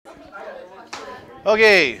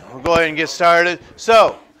Okay, we'll go ahead and get started.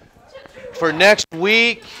 So, for next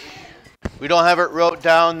week, we don't have it wrote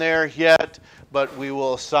down there yet, but we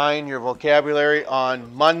will assign your vocabulary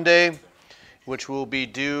on Monday, which will be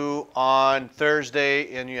due on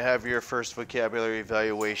Thursday, and you have your first vocabulary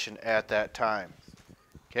evaluation at that time.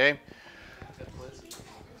 Okay?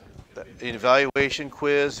 The evaluation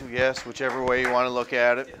quiz, yes, whichever way you want to look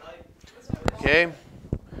at it. Okay?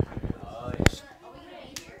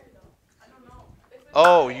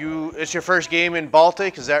 Oh, it's your first game in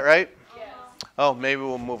Baltic, is that right? Yes. Oh, maybe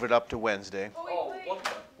we'll move it up to Wednesday.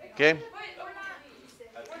 Okay?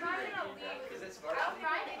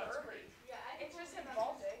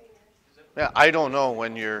 Yeah, I don't know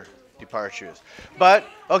when your departure is. But,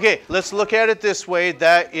 okay, let's look at it this way.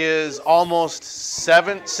 That is almost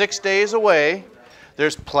 6 days away.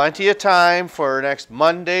 There's plenty of time for next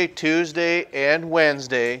Monday, Tuesday, and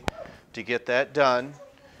Wednesday to get that done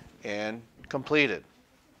and completed.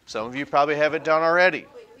 Some of you probably have it done already.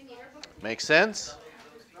 Make sense?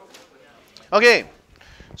 Okay,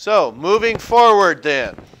 so moving forward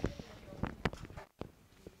then.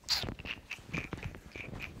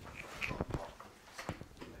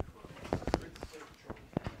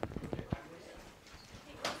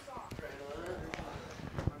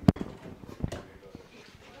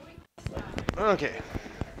 Okay.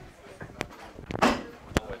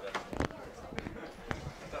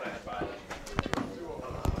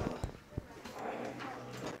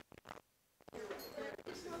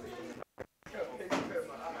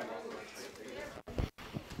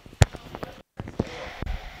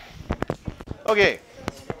 Okay.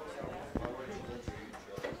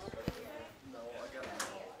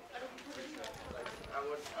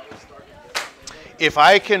 If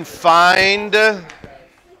I can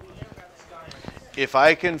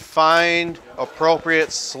find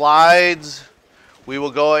appropriate slides, we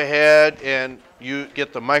will go ahead and you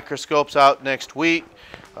get the microscopes out next week.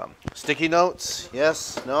 Sticky notes?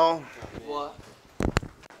 Yes? No?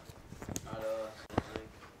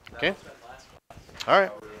 Okay. All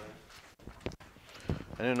right.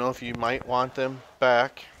 I don't know if you might want them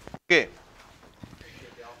back. Okay.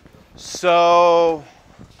 So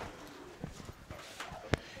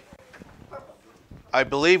I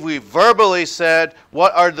believe we verbally said,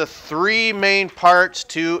 what are the 3 main parts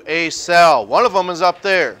to a cell? One of them is up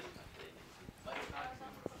there.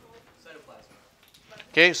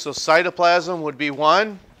 Okay, so cytoplasm would be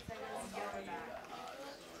 1.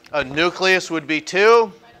 A nucleus would be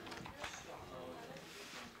 2.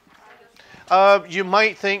 You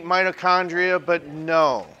might think mitochondria, but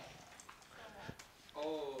no.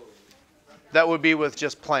 That would be with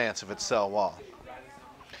just plants if it's cell wall.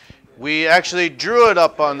 We actually drew it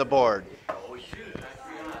up on the board.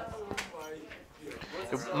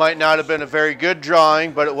 It might not have been a very good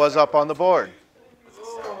drawing, but it was up on the board.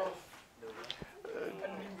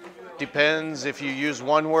 Depends if you use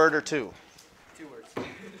 1 word or 2. 2 words.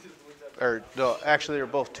 Or no, actually they're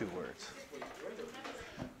both 2 words.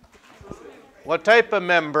 What type of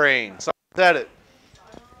membrane? Someone said it.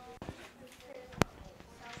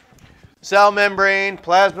 Cell membrane,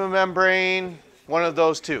 plasma membrane, one of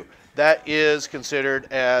those 2. That is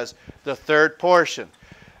considered as the 3rd portion.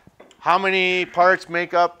 How many parts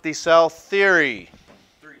make up the cell theory?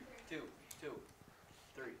 3. 2.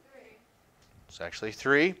 3. It's actually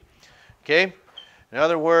 3. Okay? In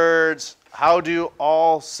other words, how do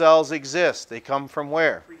all cells exist? They come from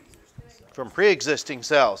where? From pre-existing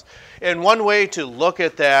cells. And one way to look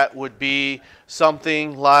at that would be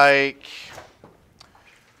something like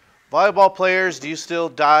volleyball players. Do you still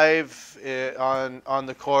dive on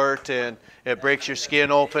the court and it breaks your skin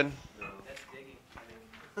open? That's digging.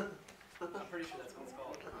 I'm pretty sure that's what it's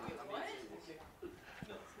called.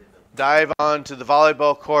 Dive onto the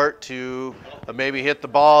volleyball court to maybe hit the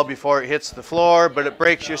ball before it hits the floor, but it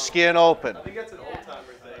breaks your skin open. I think that's an old-timer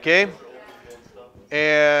thing. Okay?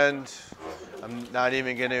 And I'm not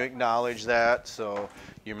even going to acknowledge that, so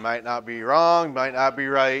you might not be wrong, might not be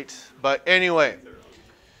right. But anyway,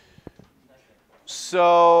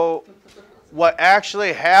 so what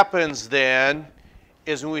actually happens then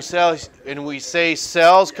is when we say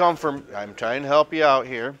cells come from, I'm trying to help you out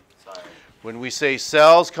here. When we say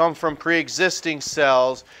cells come from pre-existing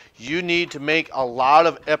cells, you need to make a lot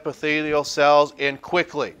of epithelial cells and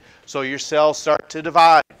quickly. So your cells start to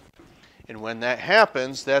divide. And when that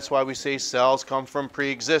happens, that's why we say cells come from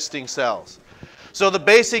pre-existing cells. So the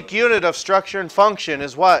basic unit of structure and function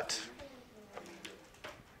is what?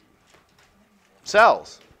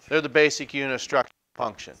 Cells. They're the basic unit of structure and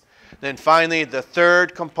function. Then finally, the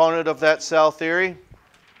 3rd component of that cell theory.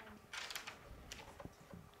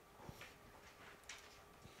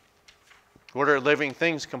 What are living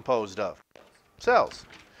things composed of? Cells.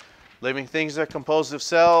 Living things are composed of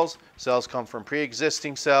cells. Cells come from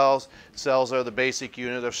pre-existing cells. Cells are the basic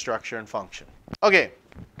unit of structure and function. Okay.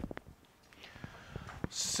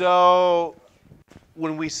 So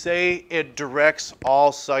when we say it directs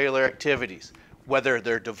all cellular activities, whether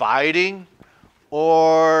they're dividing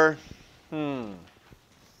or, when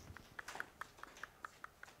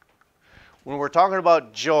we're talking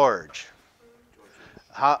about George,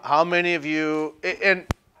 how many of you, and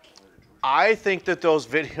I think that those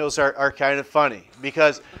videos are kind of funny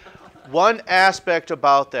because one aspect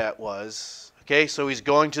about that was, okay, so he's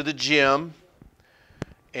going to the gym,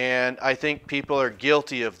 and I think people are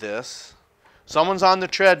guilty of this. Someone's on the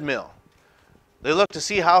treadmill. They look to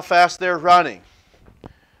see how fast they're running.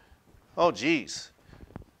 Oh, geez,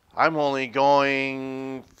 I'm only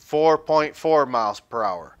going 4.4 miles per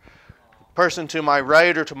hour. Person to my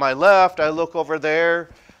right or to my left, I look over there.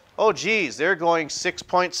 Oh, geez, they're going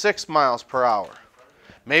 6.6 miles per hour.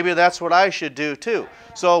 Maybe that's what I should do too.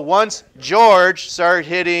 So once George started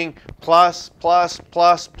hitting plus, plus,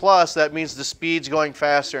 plus, plus, that means the speed's going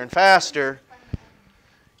faster and faster.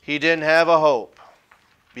 He didn't have a hope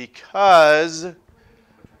because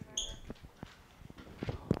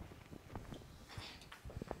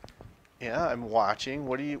yeah, I'm watching.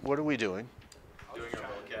 What are we doing? Doing our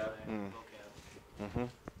vocab. Mm-hmm.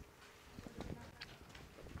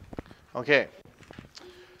 Okay.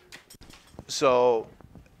 So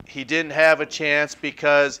he didn't have a chance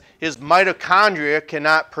because his mitochondria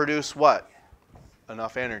cannot produce what?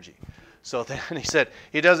 Enough energy. So then he said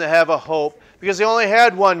he doesn't have a hope because he only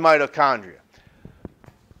had one mitochondria.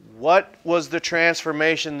 What was the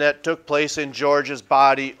transformation that took place in George's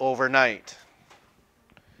body overnight?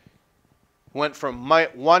 Went from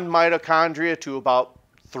one mitochondria to about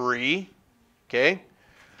 3, okay?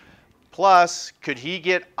 Plus, could he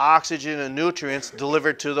get oxygen and nutrients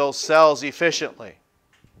delivered to those cells efficiently?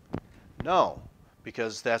 No,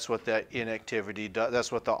 because that's what that inactivity does.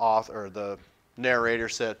 That's what the author or the narrator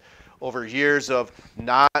said. Over years of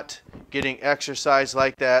not getting exercise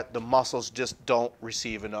like that, the muscles just don't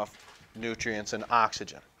receive enough nutrients and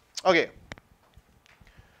oxygen. Okay.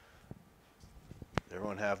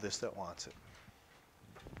 Everyone have this that wants it.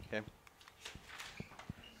 Okay.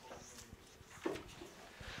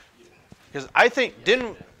 Because I think,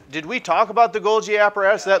 did we talk about the Golgi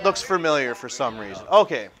apparatus? That looks familiar for some reason.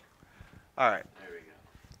 Okay. All right.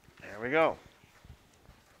 There we go.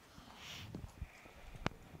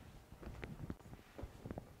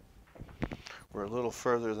 We're a little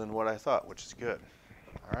further than what I thought, which is good.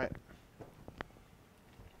 All right.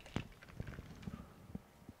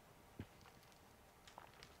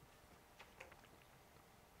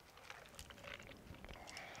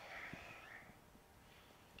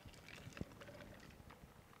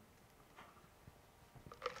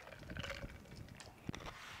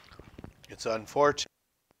 It's unfortunate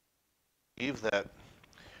that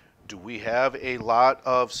do we have a lot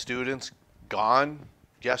of students gone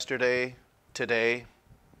yesterday, today?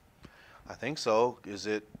 I think so. Is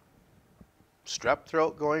it strep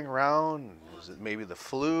throat going around? Is it maybe the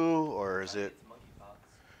flu, or is it? Monkeypox.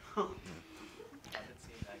 I've been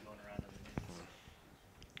seeing that going around in the news.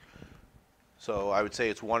 So I would say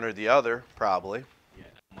it's one or the other, probably. Yeah,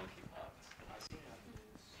 monkeypox. I've seen it on the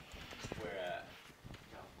news. Where at?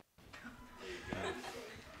 There you go. That explains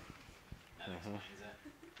it.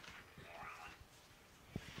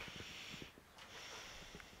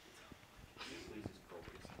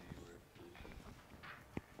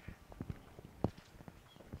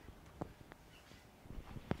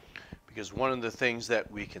 Because one of the things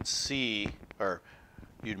that we can see, or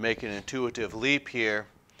you'd make an intuitive leap here,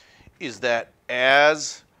 is that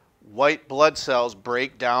as white blood cells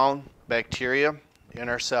break down bacteria in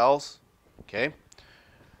our cells, okay?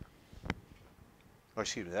 Oh,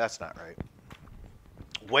 excuse me, that's not right.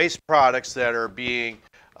 Waste products that are being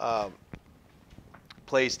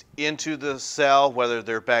placed into the cell, whether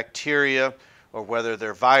they're bacteria or whether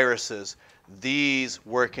they're viruses, these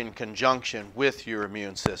work in conjunction with your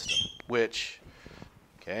immune system, which,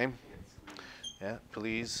 okay, yeah,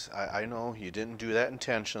 please, I know you didn't do that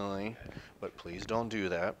intentionally, but please don't do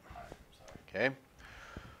that, okay?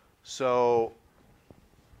 So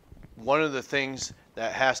one of the things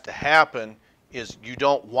that has to happen is you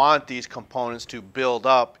don't want these components to build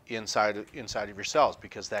up inside of your cells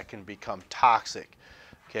because that can become toxic,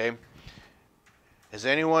 okay? Has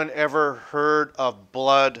anyone ever heard of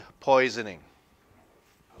blood poisoning?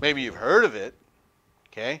 Maybe you've heard of it,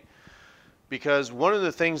 okay? Because one of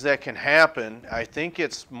the things that can happen, I think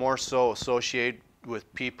it's more so associated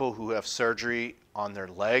with people who have surgery on their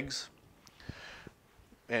legs.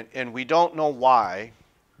 and we don't know why,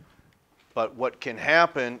 but what can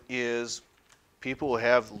happen is people who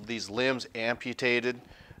have these limbs amputated,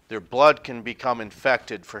 their blood can become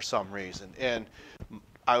infected for some reason. And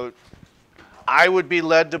I would be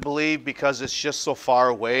led to believe because it's just so far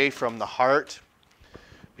away from the heart,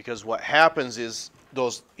 because what happens is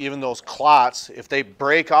even those clots, if they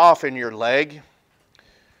break off in your leg,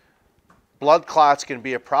 blood clots can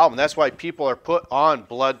be a problem. That's why people are put on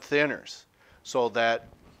blood thinners, so that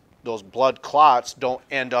those blood clots don't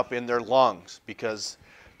end up in their lungs, because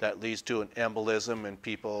that leads to an embolism and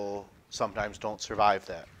people sometimes don't survive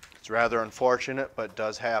that. It's rather unfortunate, but it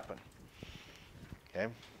does happen. Okay?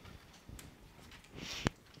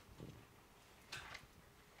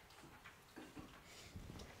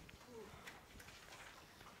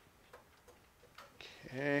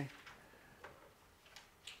 Okay.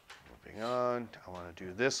 Moving on, I want to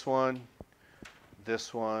do this one,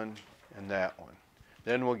 and that one.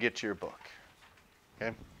 Then we'll get to your book.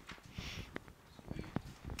 Okay?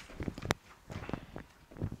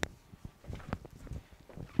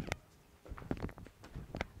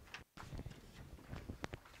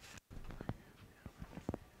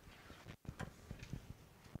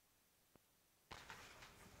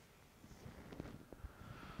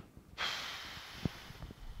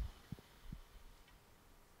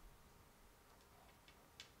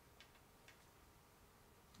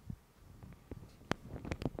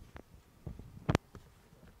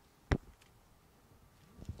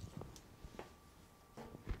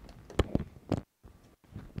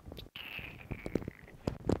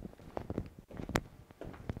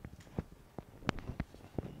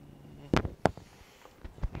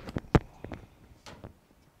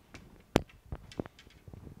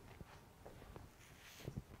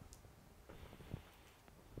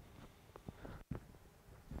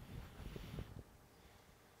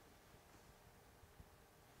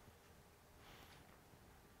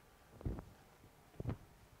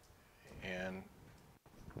 And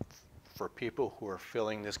for people who are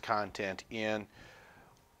filling this content in,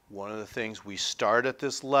 one of the things, we start at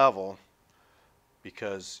this level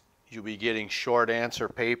because you'll be getting short answer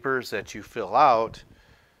papers that you fill out,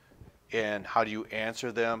 and how do you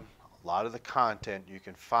answer them? A lot of the content you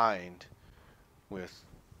can find with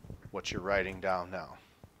what you're writing down now.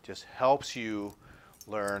 Just helps you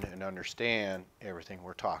learn and understand everything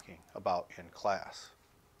we're talking about in class.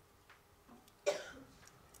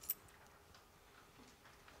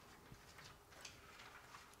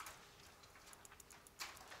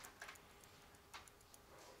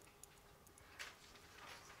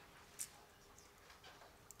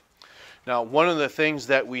 Now, one of the things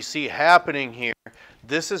that we see happening here,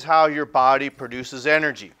 this is how your body produces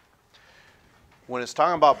energy. When it's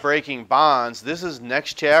talking about breaking bonds, this is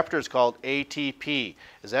next chapter, it's called ATP.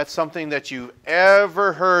 Is that something that you've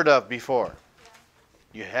ever heard of before?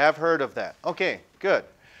 Yeah. You have heard of that. Okay, good.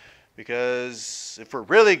 Because if we're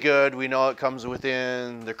really good, we know it comes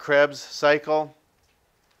within the Krebs cycle.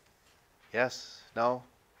 Yes? No?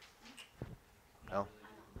 No?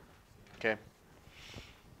 Okay.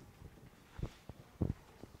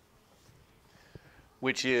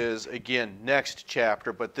 Which is, again, next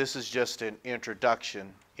chapter, but this is just an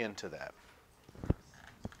introduction into that.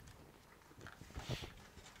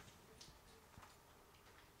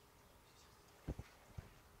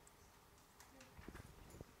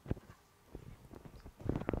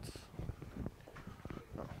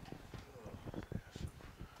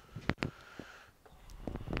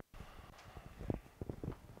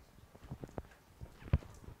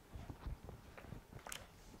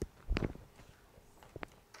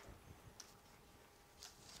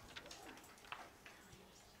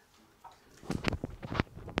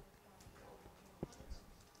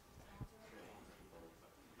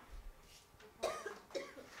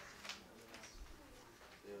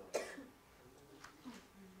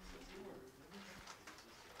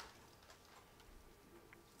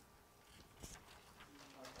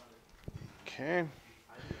 Okay.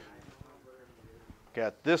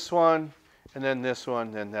 Got this one, and then this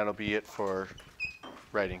one, and that'll be it for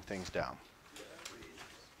writing things down.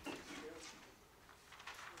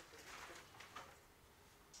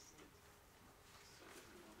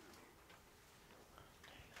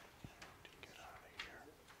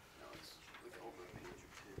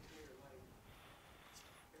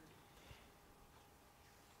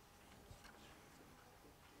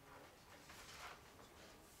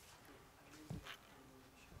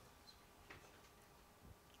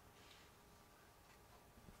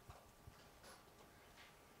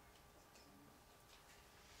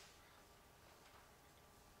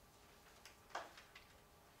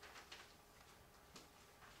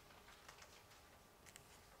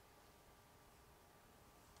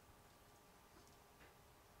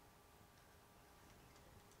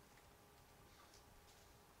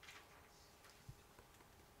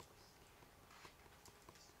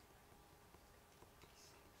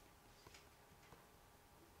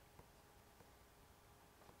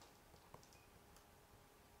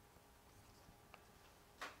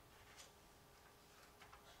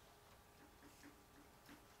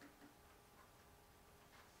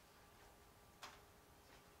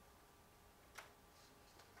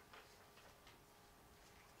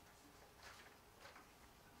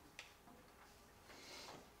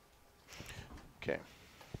 Okay.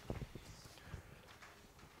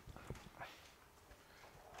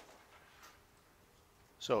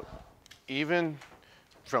 So even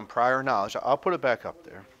from prior knowledge, I'll put it back up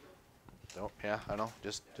there. Oh, yeah, I know,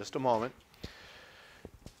 just a moment.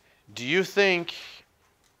 Do you think,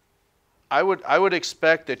 I would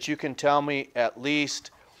expect that you can tell me at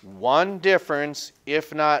least one difference,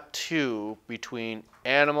 if not two, between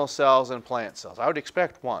animal cells and plant cells. I would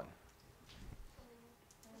expect one.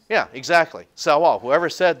 Yeah, exactly. Cell wall. Whoever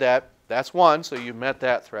said that, that's one, so you met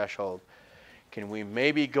that threshold. Can we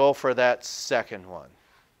maybe go for that second one?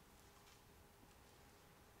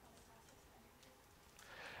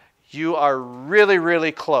 You are really,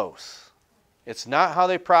 really close. It's not how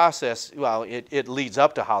they process, well, it leads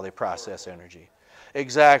up to how they process energy.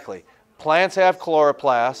 Exactly. Plants have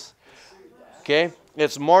chloroplasts, okay?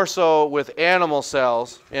 It's more so with animal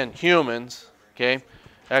cells and humans, okay?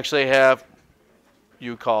 Actually have,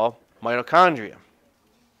 you call mitochondria,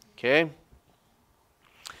 okay?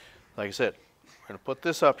 Like I said, we're going to put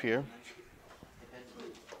this up here.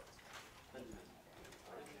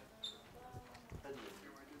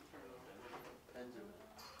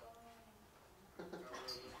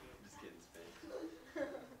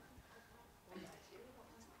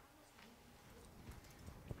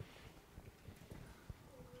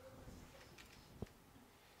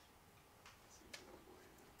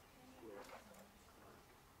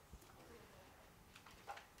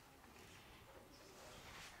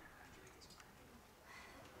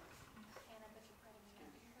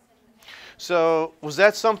 So was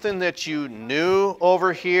that something that you knew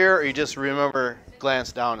over here, or you just remember,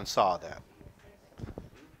 glanced down and saw that?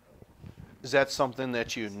 Is that something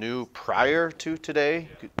that you knew prior to today?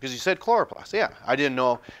 Because you said chloroplast. Yeah, I didn't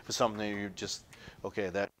know if it was something that you just, okay,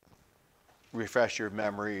 that refreshed your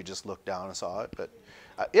memory, you just looked down and saw it. But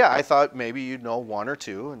yeah, I thought maybe you'd know one or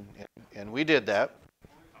two, and we did that.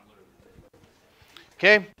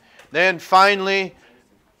 Okay, then finally,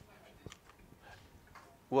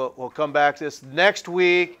 we'll come back to this. Next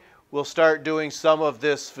week, we'll start doing some of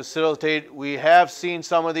this facilitate. We have seen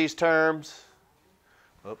some of these terms.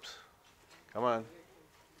 Oops. Come on.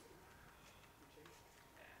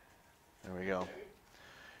 There we go.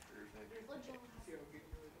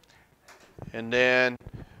 And then,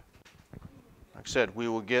 like I said, we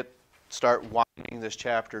will start winding this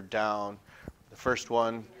chapter down. The first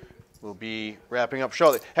one will be wrapping up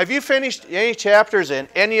shortly. Have you finished any chapters in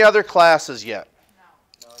any other classes yet?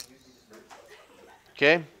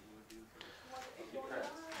 Okay.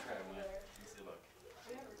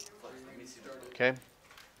 Okay.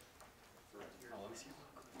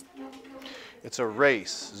 It's a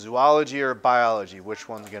race, zoology or biology. Which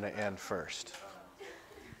one's going to end first?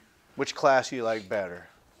 Which class do you like better?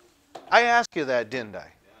 I asked you that, didn't I?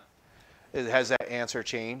 Has that answer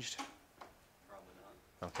changed?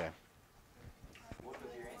 Okay.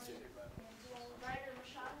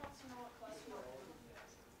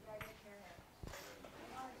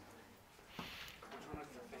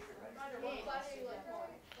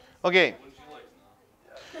 Okay.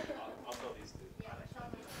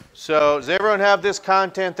 So does everyone have this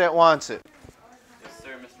content that wants it? Yes, sir,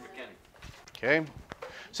 Mr. McKinney. Okay.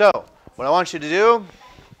 So what I want you to do,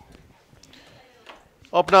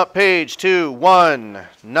 open up page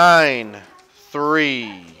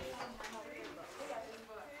 2193.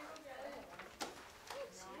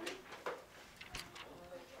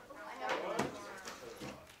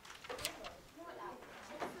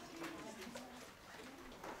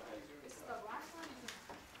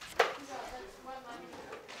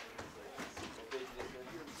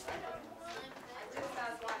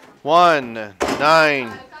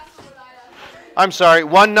 I'm sorry,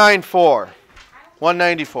 194.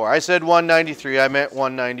 194. I said 193. I meant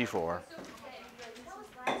 194.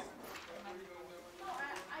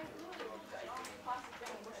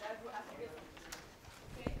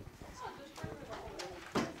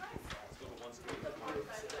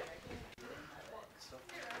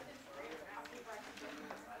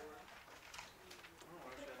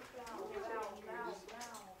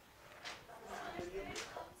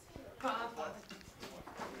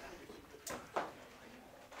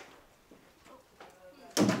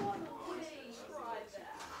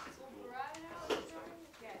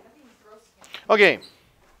 Okay,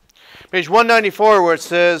 page 194 where it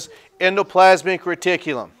says endoplasmic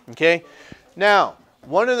reticulum, okay? Now,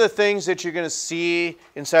 one of the things that you're going to see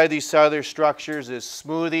inside these cellular structures is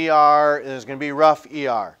smooth ER, and there's going to be rough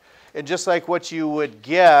ER. And just like what you would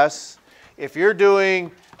guess, if you're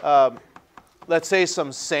doing, let's say,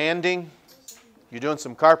 some sanding, you're doing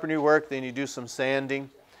some carpentry work, then you do some sanding.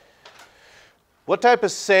 What type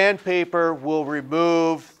of sandpaper will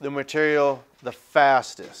remove the material the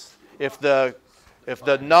fastest. If the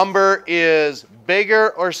number is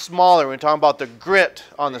bigger or smaller, we're talking about the grit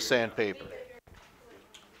on the sandpaper.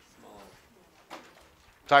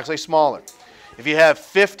 It's actually smaller. If you have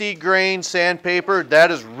 50 grain sandpaper, that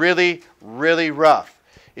is really, really rough.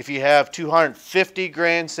 If you have 250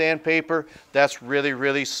 grain sandpaper, that's really,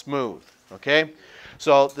 really smooth. Okay?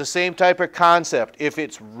 So the same type of concept. If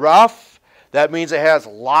it's rough, that means it has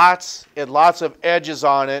lots and lots of edges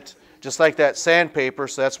on it, just like that sandpaper,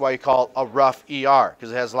 so that's why you call it a rough ER,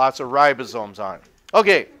 because it has lots of ribosomes on it.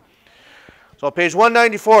 Okay, so page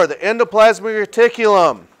 194, the endoplasmic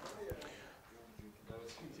reticulum.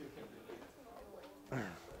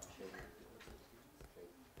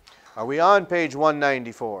 Are we on page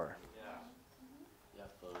 194?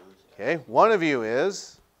 Okay, one of you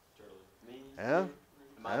is. Yeah?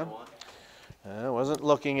 Yeah. I wasn't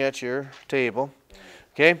looking at your table.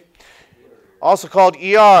 Okay. Also called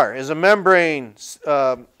ER is a membrane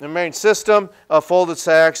system of folded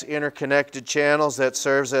sacs, interconnected channels that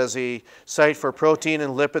serves as a site for protein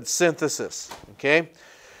and lipid synthesis. Okay.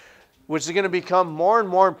 Which is going to become more and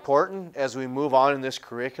more important as we move on in this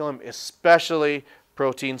curriculum, especially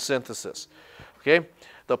protein synthesis. Okay.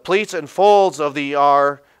 The pleats and folds of the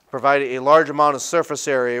ER provide a large amount of surface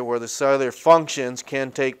area where the cellular functions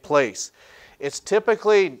can take place. It's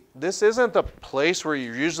typically, this isn't the place where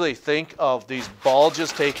you usually think of these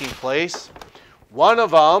bulges taking place. One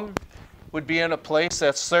of them would be in a place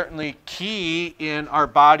that's certainly key in our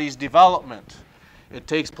body's development. It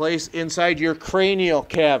takes place inside your cranial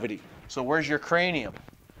cavity. So where's your cranium?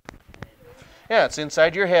 Yeah, it's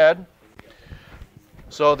inside your head.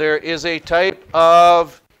 So there is a type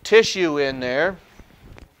of tissue in there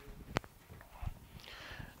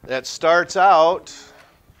that starts out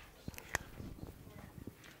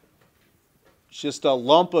just a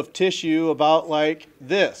lump of tissue about like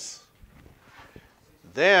this.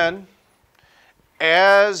 Then,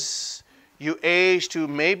 as you age to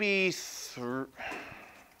maybe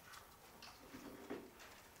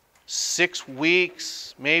 6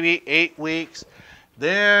 weeks, maybe 8 weeks,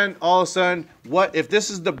 then all of a sudden, if this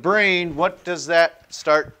is the brain, what does that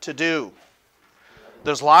start to do?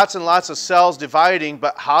 There's lots and lots of cells dividing,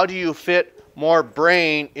 but how do you fit more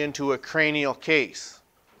brain into a cranial case?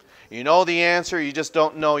 You know the answer, you just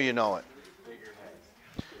don't know you know it.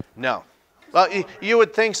 No. Well, you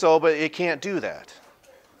would think so, but it can't do that.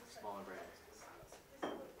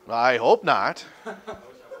 I hope not.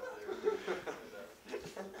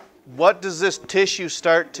 What does this tissue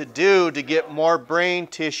start to do to get more brain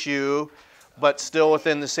tissue, but still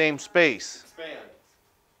within the same space? Expand.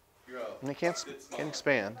 Grow. It can't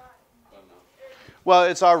expand. Well,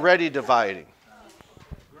 it's already dividing.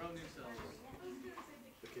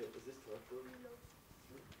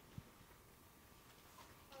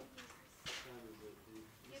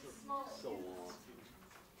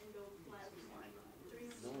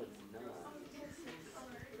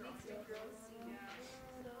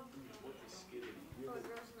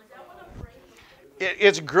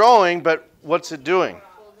 It's growing, but what's it doing?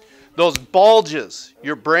 Those bulges.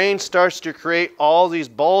 Your brain starts to create all these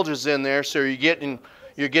bulges in there, so you're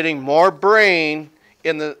getting more brain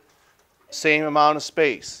in the same amount of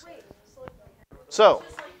space. So,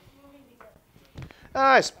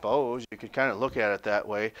 I suppose you could kind of look at it that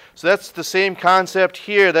way. So that's the same concept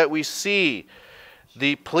here that we see.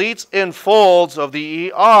 The pleats and folds of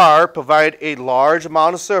the ER provide a large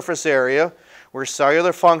amount of surface area where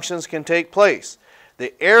cellular functions can take place.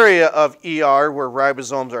 The area of ER where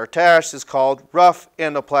ribosomes are attached is called rough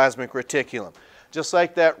endoplasmic reticulum. Just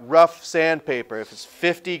like that rough sandpaper. If it's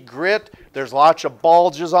 50 grit, there's lots of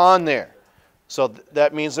bulges on there. So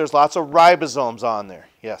that means there's lots of ribosomes on there.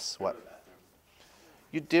 Yes, what?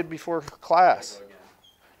 You did before class.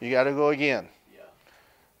 You got to go again.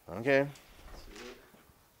 Okay.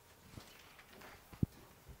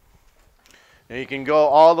 Now you can go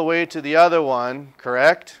all the way to the other one,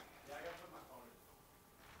 correct?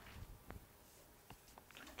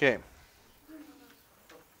 Okay.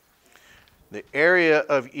 The area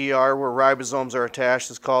of ER where ribosomes are attached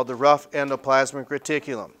is called the rough endoplasmic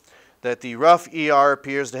reticulum. That the rough ER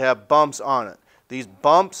appears to have bumps on it. These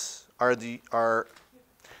bumps are the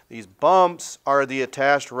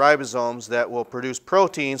attached ribosomes that will produce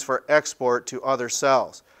proteins for export to other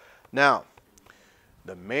cells. Now,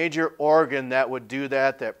 the major organ that would do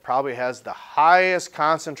that probably has the highest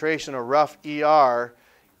concentration of rough ER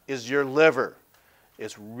is your liver.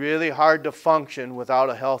 It's really hard to function without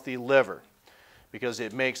a healthy liver because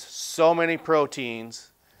it makes so many proteins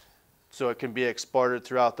so it can be exported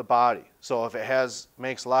throughout the body. So if it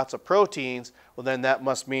makes lots of proteins, well then that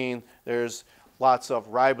must mean there's lots of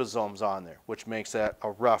ribosomes on there, which makes that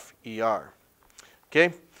a rough ER.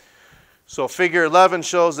 Okay? So figure 11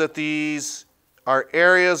 shows that these are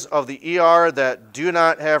areas of the ER that do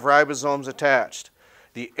not have ribosomes attached.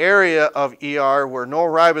 The area of ER where no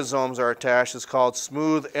ribosomes are attached is called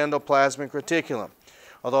smooth endoplasmic reticulum.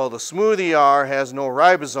 Although the smooth ER has no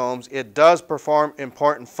ribosomes, it does perform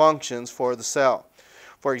important functions for the cell.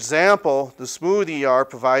 For example, the smooth ER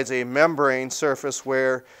provides a membrane surface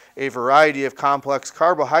where a variety of complex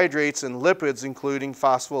carbohydrates and lipids, including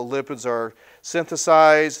phospholipids, are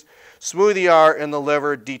synthesized. Smooth ER in the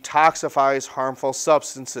liver detoxifies harmful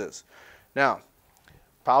substances. Now,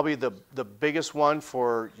 probably the biggest one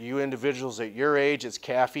for you individuals at your age is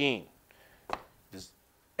caffeine.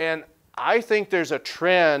 And I think there's a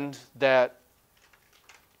trend that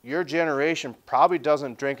your generation probably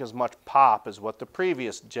doesn't drink as much pop as what the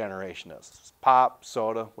previous generation does. Pop,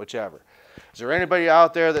 soda, whichever. Is there anybody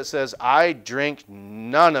out there that says, I drink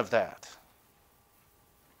none of that?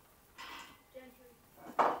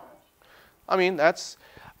 I mean,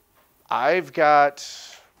 I've got,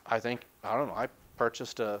 I don't know, I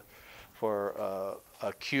purchased for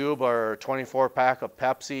a cube or 24-pack of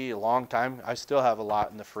Pepsi a long time. I still have a lot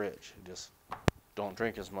in the fridge. I just don't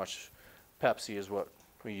drink as much Pepsi as what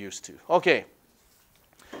we used to. Okay.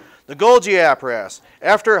 The Golgi apparatus.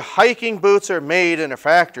 After hiking boots are made in a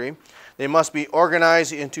factory, they must be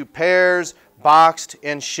organized into pairs, boxed,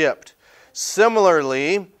 and shipped.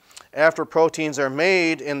 Similarly, after proteins are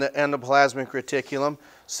made in the endoplasmic reticulum,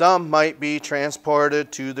 some might be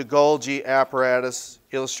transported to the Golgi apparatus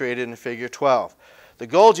illustrated in Figure 12. The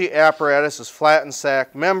Golgi apparatus is flattened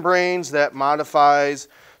sac membranes that modifies,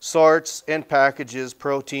 sorts, and packages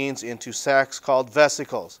proteins into sacs called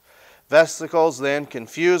vesicles. Vesicles then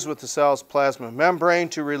confuse with the cell's plasma membrane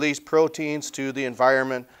to release proteins to the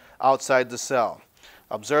environment outside the cell.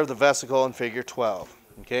 Observe the vesicle in Figure 12.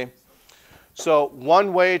 Okay? So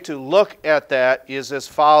one way to look at that is as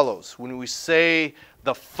follows. When we say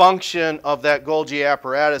the function of that Golgi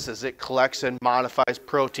apparatus is it collects and modifies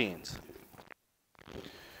proteins,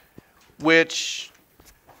 which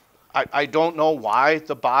I don't know why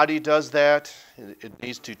the body does that. It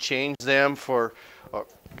needs to change them for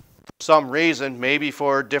some reason, maybe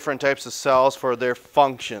for different types of cells for their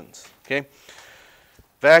functions. Okay?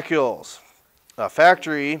 Vacuoles. A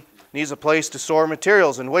factory needs a place to store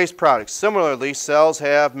materials and waste products. Similarly, cells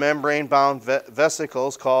have membrane-bound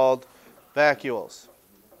vesicles called vacuoles.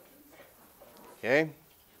 Okay?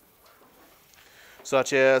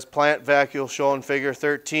 Such as plant vacuole shown in Figure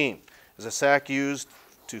 13 is a sac used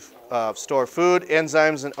to store food,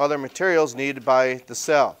 enzymes, and other materials needed by the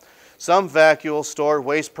cell. Some vacuoles store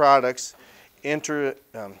waste products.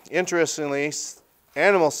 Interestingly,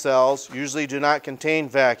 animal cells usually do not contain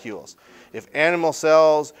vacuoles. If animal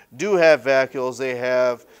cells do have vacuoles, they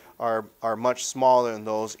are much smaller than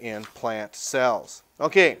those in plant cells.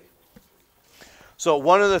 Okay, so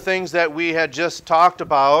one of the things that we had just talked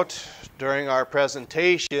about during our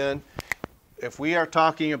presentation, if we are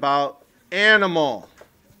talking about animal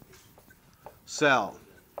cell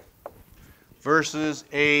versus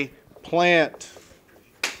a plant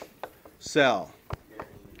cell,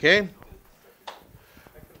 okay?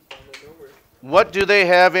 What do they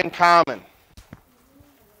have in common?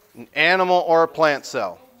 An animal or a plant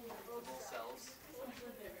cell?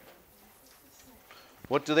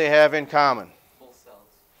 What do they have in common?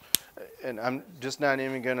 And I'm just not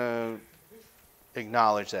even going to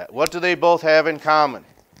acknowledge that. What do they both have in common?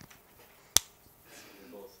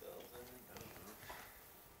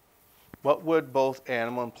 What would both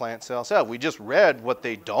animal and plant cells have? We just read what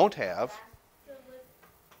they don't have.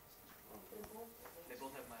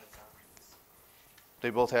 They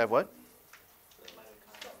both have what?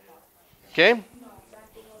 Okay.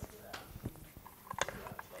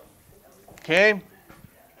 Okay.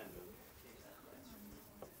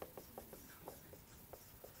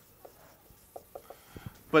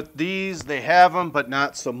 But these, they have them, but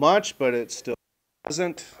not so much, but it still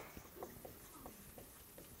doesn't.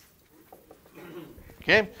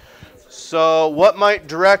 Okay. So what might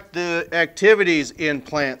direct the activities in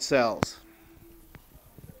plant cells?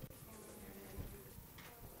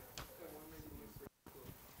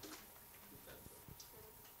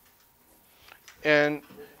 And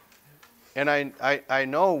I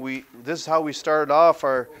know this is how we started off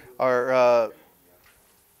our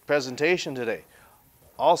presentation today.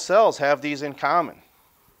 All cells have these in common.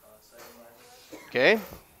 Okay?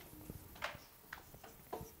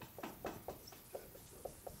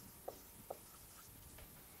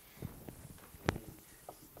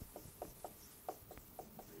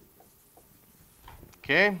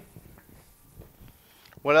 Okay?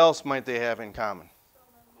 What else might they have in common?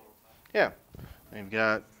 Yeah, they've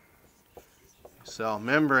got cell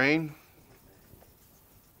membrane.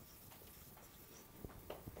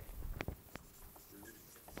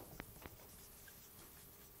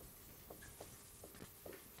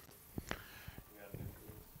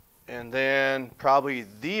 And then probably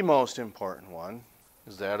the most important one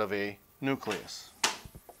is that of a nucleus.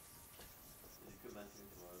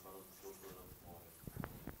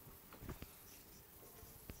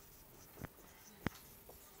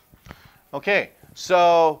 Okay,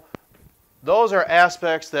 so those are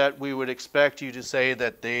aspects that we would expect you to say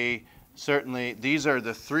that they certainly, these are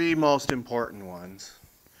the three most important ones.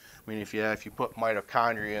 I mean, if you put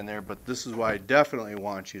mitochondria in there, but this is what I definitely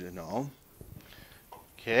want you to know.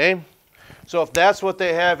 Okay, so if that's what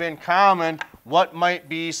they have in common, what might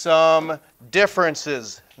be some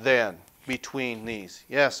differences then between these?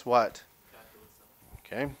 Yes, what?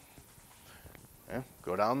 Okay, yeah,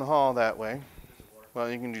 go down the hall that way. Well,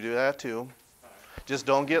 you can do that too. Just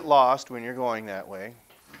don't get lost when you're going that way.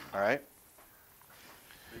 All right?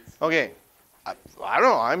 Okay. I don't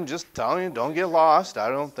know. I'm just telling you, don't get lost. I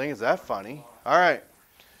don't think it's that funny. All right.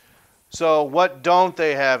 So what don't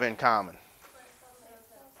they have in common?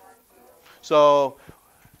 So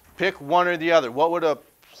pick one or the other. What would a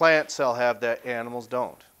plant cell have that animals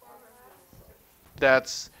don't? I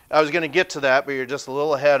was going to get to that, but you're just a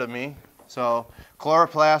little ahead of me. So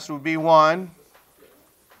chloroplast would be one.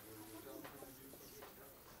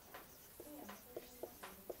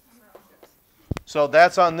 So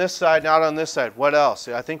that's on this side, not on this side. What else?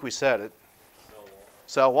 I think we said it.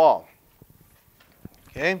 Cell wall.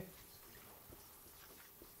 Okay.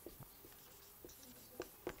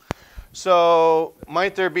 So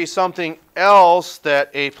might there be something else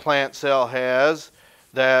that a plant cell has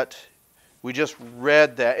that we just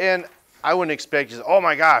read that? And I wouldn't expect you to say, oh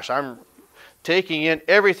my gosh, I'm taking in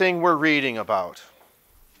everything we're reading about.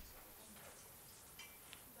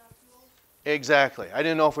 Exactly. I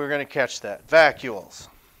didn't know if we were going to catch that. Vacuoles.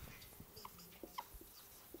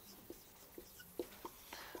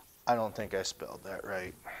 I don't think I spelled that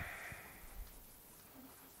right.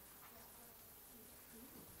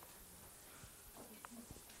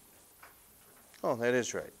 Oh, that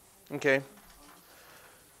is right. Okay.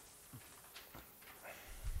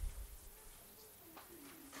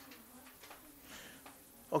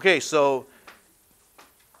 Okay, so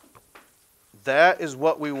that is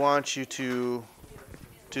what we want you to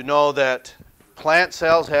know, that plant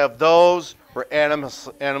cells have those where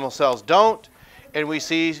animal cells don't, and we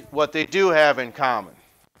see what they do have in common.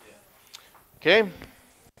 Okay?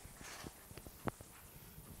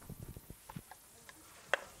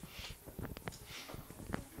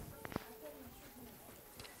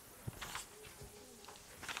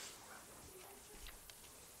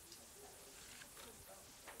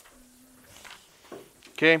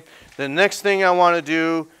 Okay, the next thing I want to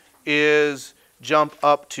do is jump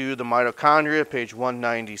up to the mitochondria, page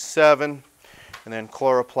 197, and then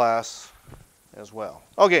chloroplasts as well.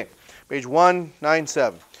 Okay, page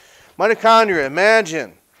 197. Mitochondria,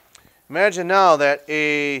 imagine now that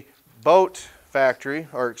a boot factory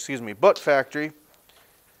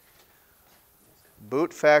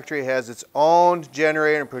has its own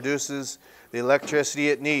generator and produces the electricity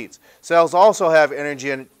it needs. Cells also have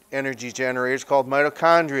energy generators called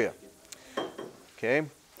mitochondria, okay,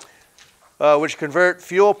 which convert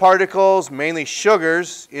fuel particles, mainly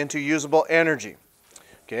sugars, into usable energy.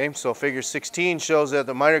 Okay, so figure 16 shows that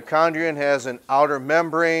the mitochondrion has an outer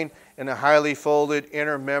membrane and a highly folded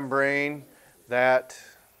inner membrane that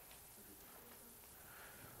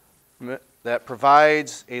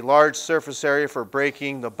provides a large surface area for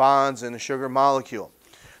breaking the bonds in the sugar molecule.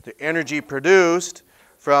 The energy produced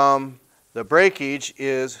from the breakage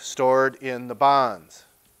is stored in the bonds,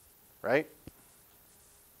 right?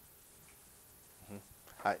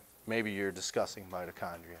 Maybe you're discussing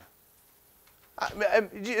mitochondria.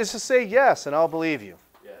 Just say yes, and I'll believe you.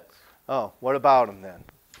 Yes. Oh, what about them then?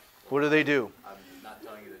 What do they do? I'm not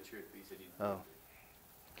telling you the truth, but you said you Oh.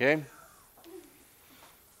 Okay.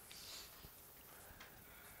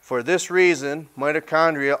 For this reason,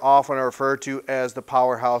 mitochondria often are referred to as the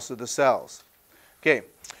powerhouse of the cells. Okay.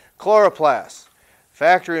 Chloroplasts.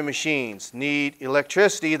 Factory machines need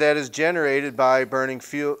electricity that is generated by burning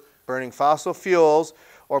fossil fuels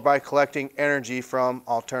or by collecting energy from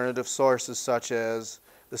alternative sources such as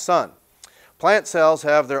the sun. Plant cells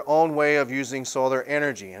have their own way of using solar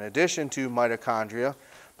energy. In addition to mitochondria,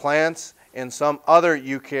 plants and some other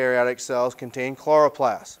eukaryotic cells contain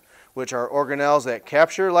chloroplasts, which are organelles that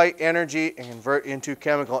capture light energy and convert into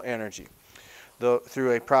chemical energy.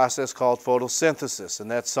 through a process called photosynthesis, and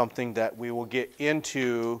that's something that we will get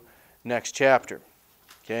into next chapter.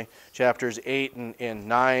 Okay, chapters 8 and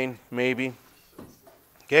 9 maybe.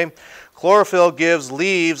 Okay, chlorophyll gives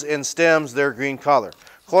leaves and stems their green color.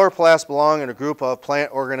 Chloroplasts belong in a group of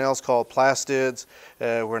plant organelles called plastids.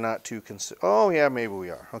 We're not too oh yeah, maybe we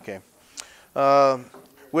are. Okay,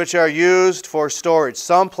 which are used for storage.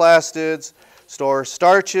 Some plastids store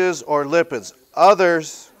starches or lipids.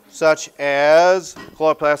 Others, such as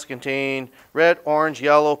chloroplasts, contain red, orange,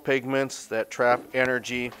 yellow pigments that trap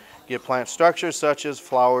energy, give plant structures such as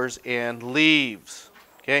flowers and leaves.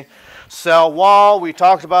 Okay, cell wall, we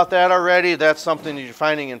talked about that already. That's something that you're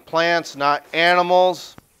finding in plants, not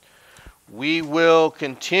animals. We will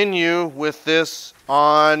continue with this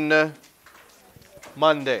on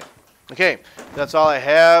Monday. Okay, that's all I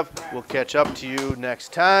have. We'll catch up to you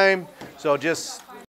next time. So just